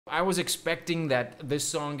I was expecting that this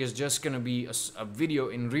song is just gonna be a video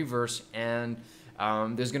in reverse, and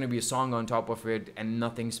there's gonna be a song on top of it and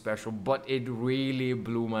nothing special, but it really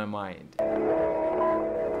blew my mind.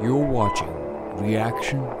 You're watching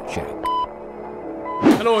Reaction Check.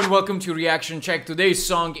 Hello and welcome to Reaction Check. Today's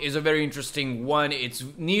song is a very interesting one. It's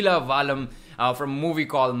Neela Vaanam from a movie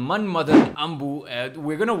called Manmadan Ambu.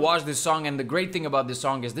 We're gonna watch this song, and the great thing about this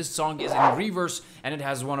song is in reverse, and it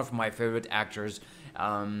has one of my favorite actors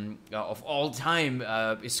of all time.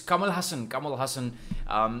 It's Kamal Hassan. Kamal Hassan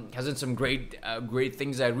has done some great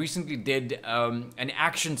things. I recently did an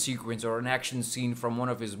action sequence or an action scene from one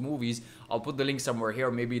of his movies. I'll put the link somewhere here,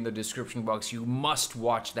 maybe in the description box. You must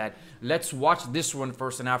watch that. Let's watch this one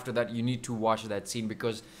first, and after that you need to watch that scene,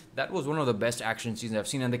 because that was one of the best action scenes I've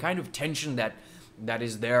seen, and the kind of tension that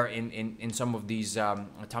is there in some of these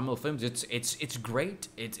Tamil films, it's great.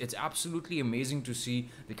 It's absolutely amazing to see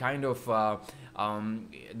the kind of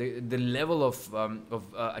the level of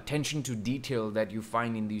attention to detail that you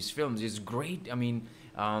find in these films is great. I mean,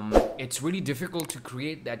 it's really difficult to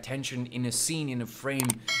create that tension in a scene, in a frame,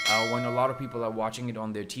 when a lot of people are watching it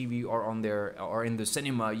on their TV or in the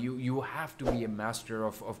cinema. You have to be a master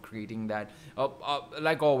of creating that.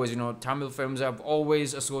 Like always, Tamil films have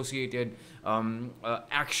always associated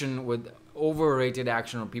action with overrated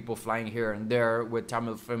action, or people flying here and there with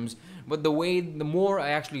Tamil films. But the more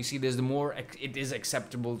I actually see this, the more it is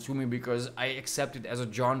acceptable to me, because I accept it as a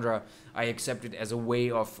genre. I accept it as a way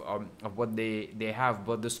of what they have.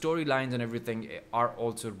 But the storylines and everything are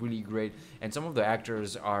also really great, and some of the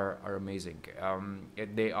actors are amazing.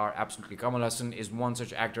 They are absolutely. Kamal Hassan is one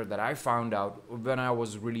such actor that I found out when I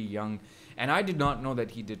was really young, and I did not know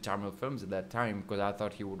that he did Tamil films at that time, because I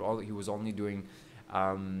thought he was only doing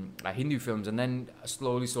Hindi films. And then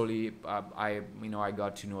slowly I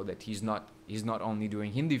got to know that he's not only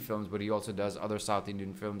doing Hindi films, but he also does other South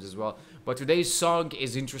Indian films as well. But today's song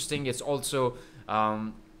is interesting. It's also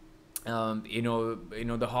the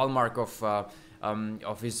hallmark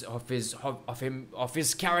of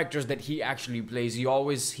his characters that he actually plays.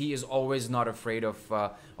 He is always not afraid of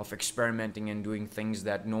experimenting and doing things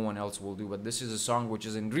that no one else will do. But this is a song which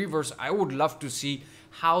is in reverse. I would love to see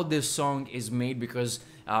how this song is made, because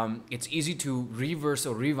it's easy to reverse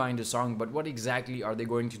or rewind a song, but what exactly are they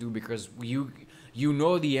going to do? Because you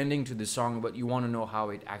know the ending to the song, but you want to know how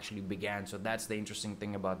it actually began. So that's the interesting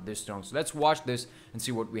thing about this song. So let's watch this and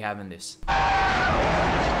see what we have in this.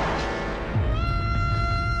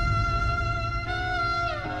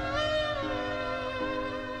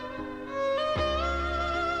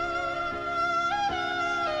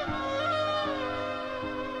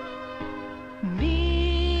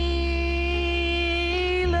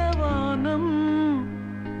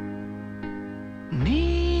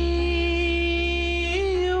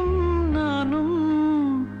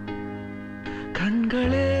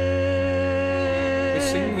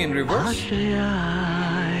 Singing in reverse.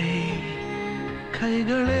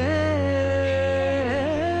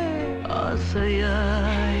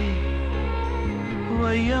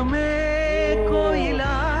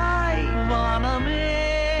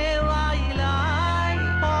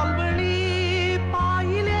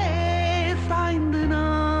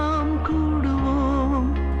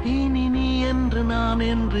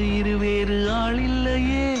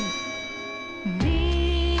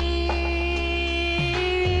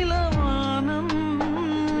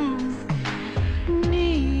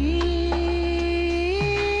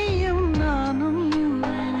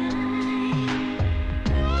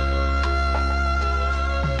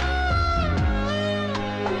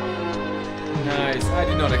 Nice. I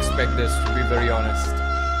did not expect this, to be very honest.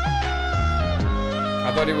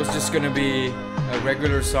 I thought it was just gonna be a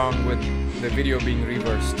regular song with the video being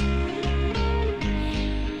reversed.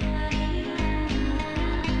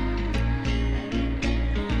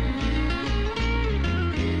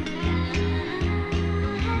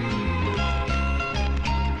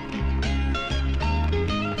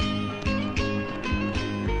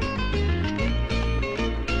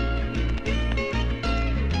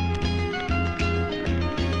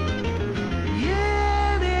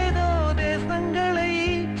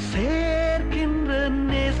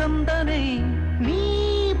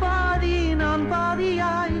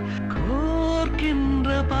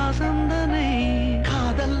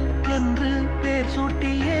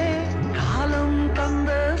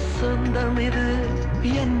 சொந்தமிது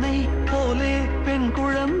என்னை போலே பெண்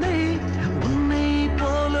குழந்தை உன்னை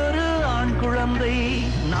போலொரு ஆண் குழந்தை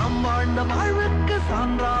நாம் வாழ்ந்த வாழ்வுக்கு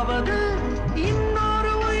சான்றாவது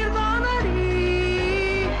இன்னொரு உயிர்தானடி.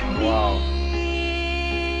 Wow.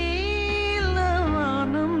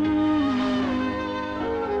 நீலவானம்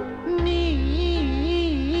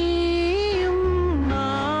நீயும்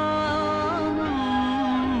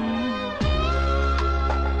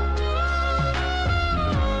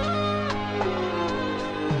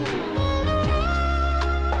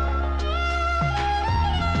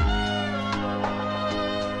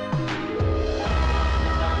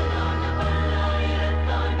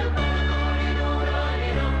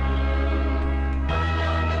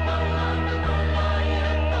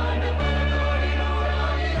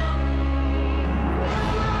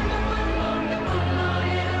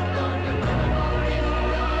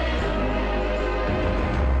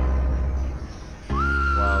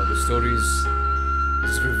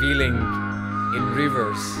feeling in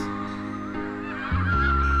reverse.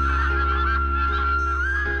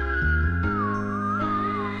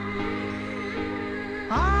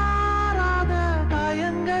 ஆறாத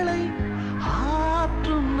காயங்களை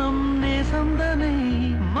ஆற்றும் நம் நேசந்தனை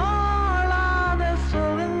மாளாத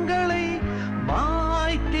சோகங்களை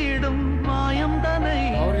மாய்த்திடும் மாயந்தனை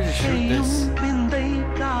How did you shoot this? பிந்தை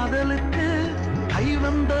காதலுக்கு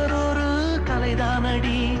கைவந்தரொரு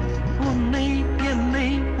கலைதானடி உன்னை என்னை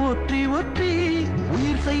ஒற்றி ஒற்றி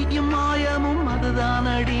உயிர் செய்யும் மாயமும்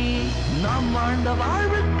அதுதானடி நாம் வாழ்ந்த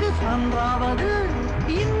வாழ்வுக்கு சான்றாவது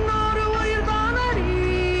இன்னொரு உயிர் தானடி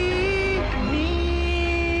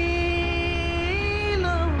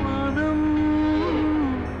நீலவானம்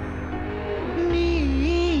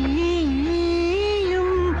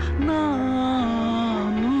நீயும்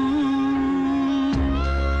நானும்.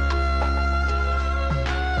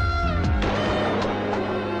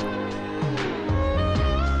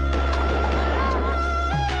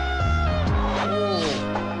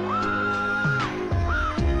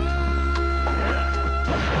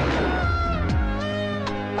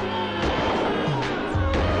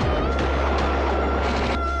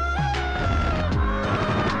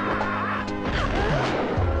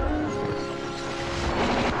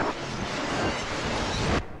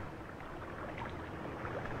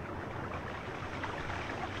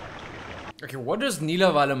 Okay, what does Neela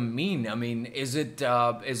Vaanam mean? I mean, is it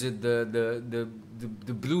the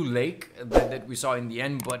blue lake that we saw in the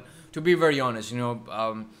end? But to be very honest,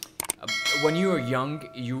 when you are young,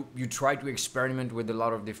 you try to experiment with a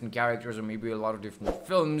lot of different characters or maybe a lot of different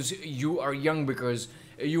films. You are young because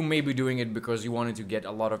you may be doing it because you wanted to get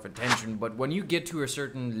a lot of attention. But when you get to a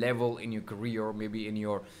certain level in your career or maybe in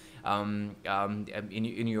your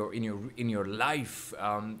in your life,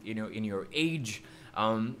 in your age.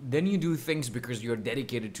 Then you do things because you're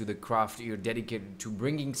dedicated to the craft. You're dedicated to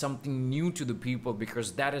bringing something new to the people because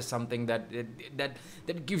that is something that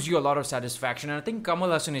gives you a lot of satisfaction. And I think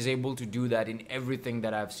Kamal Hassan is able to do that in everything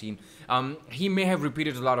that I've seen. He may have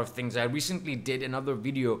repeated a lot of things. I recently did another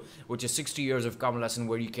video which is 60 years of Kamal Hassan,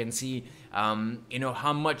 where you can see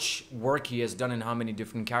how much work he has done and how many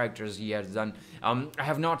different characters he has done. I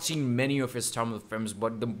have not seen many of his Tamil films,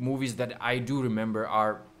 but the movies that I do remember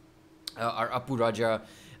are Apu Raja,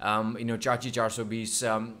 Chachi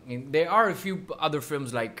 420. There are a few other films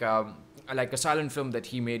like a silent film that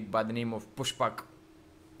he made by the name of Pushpak.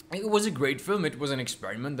 It was a great film. It was an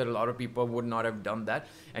experiment that a lot of people would not have done that,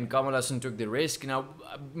 and Kamal Hassan took the risk. Now,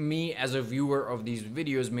 me as a viewer of these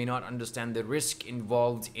videos may not understand the risk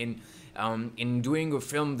involved in doing a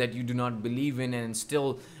film that you do not believe in, and still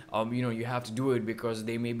you have to do it because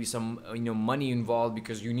there may be some money involved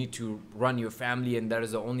because you need to run your family and that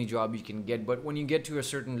is the only job you can get. But when you get to a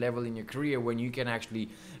certain level in your career, when you can actually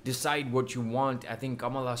decide what you want, I think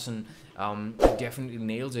Kamal Hassan definitely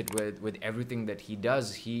nails it with everything that he does.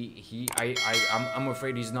 I'm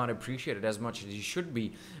afraid he's not appreciated as much as he should be,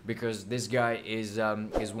 because this guy is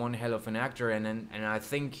one hell of an actor, and I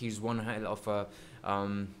think he's one hell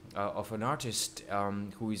of an artist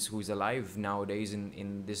who is alive nowadays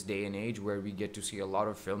in this day and age, where we get to see a lot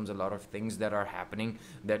of films, a lot of things that are happening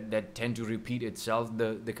that tend to repeat itself.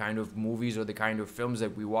 The kind of movies or the kind of films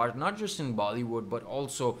that we watch, not just in Bollywood but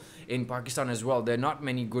also in Pakistan as well. There are not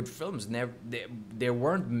many good films. There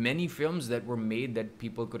weren't many films that were made that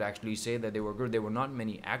people could actually say that they were good. There were not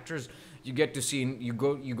many actors. You get to see, you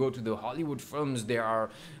go to the Hollywood films, they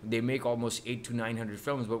make almost 800 to 900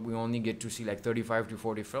 films, but we only get to see like 35 to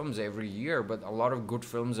 40 films every year. But a lot of good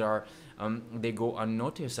films they go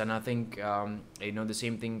unnoticed, and I think the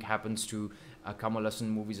same thing happens to Kamal Hassan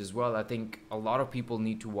movies as well. I think a lot of people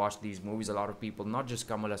need to watch these movies. A lot of people, not just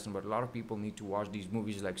Kamal Hassan, but a lot of people need to watch these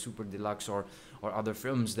movies like Super Deluxe or other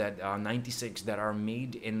films that 96 that are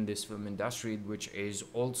made in this film industry, which is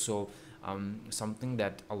also something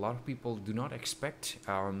that a lot of people do not expect.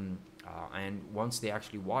 And once they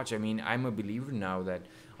actually watch, I mean, I'm a believer now that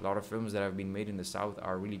a lot of films that have been made in the South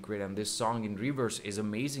are really great, and this song in reverse is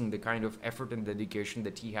amazing. The kind of effort and dedication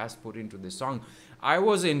that he has put into this song, I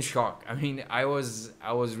was in shock. I mean, I was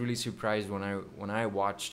really surprised when I watched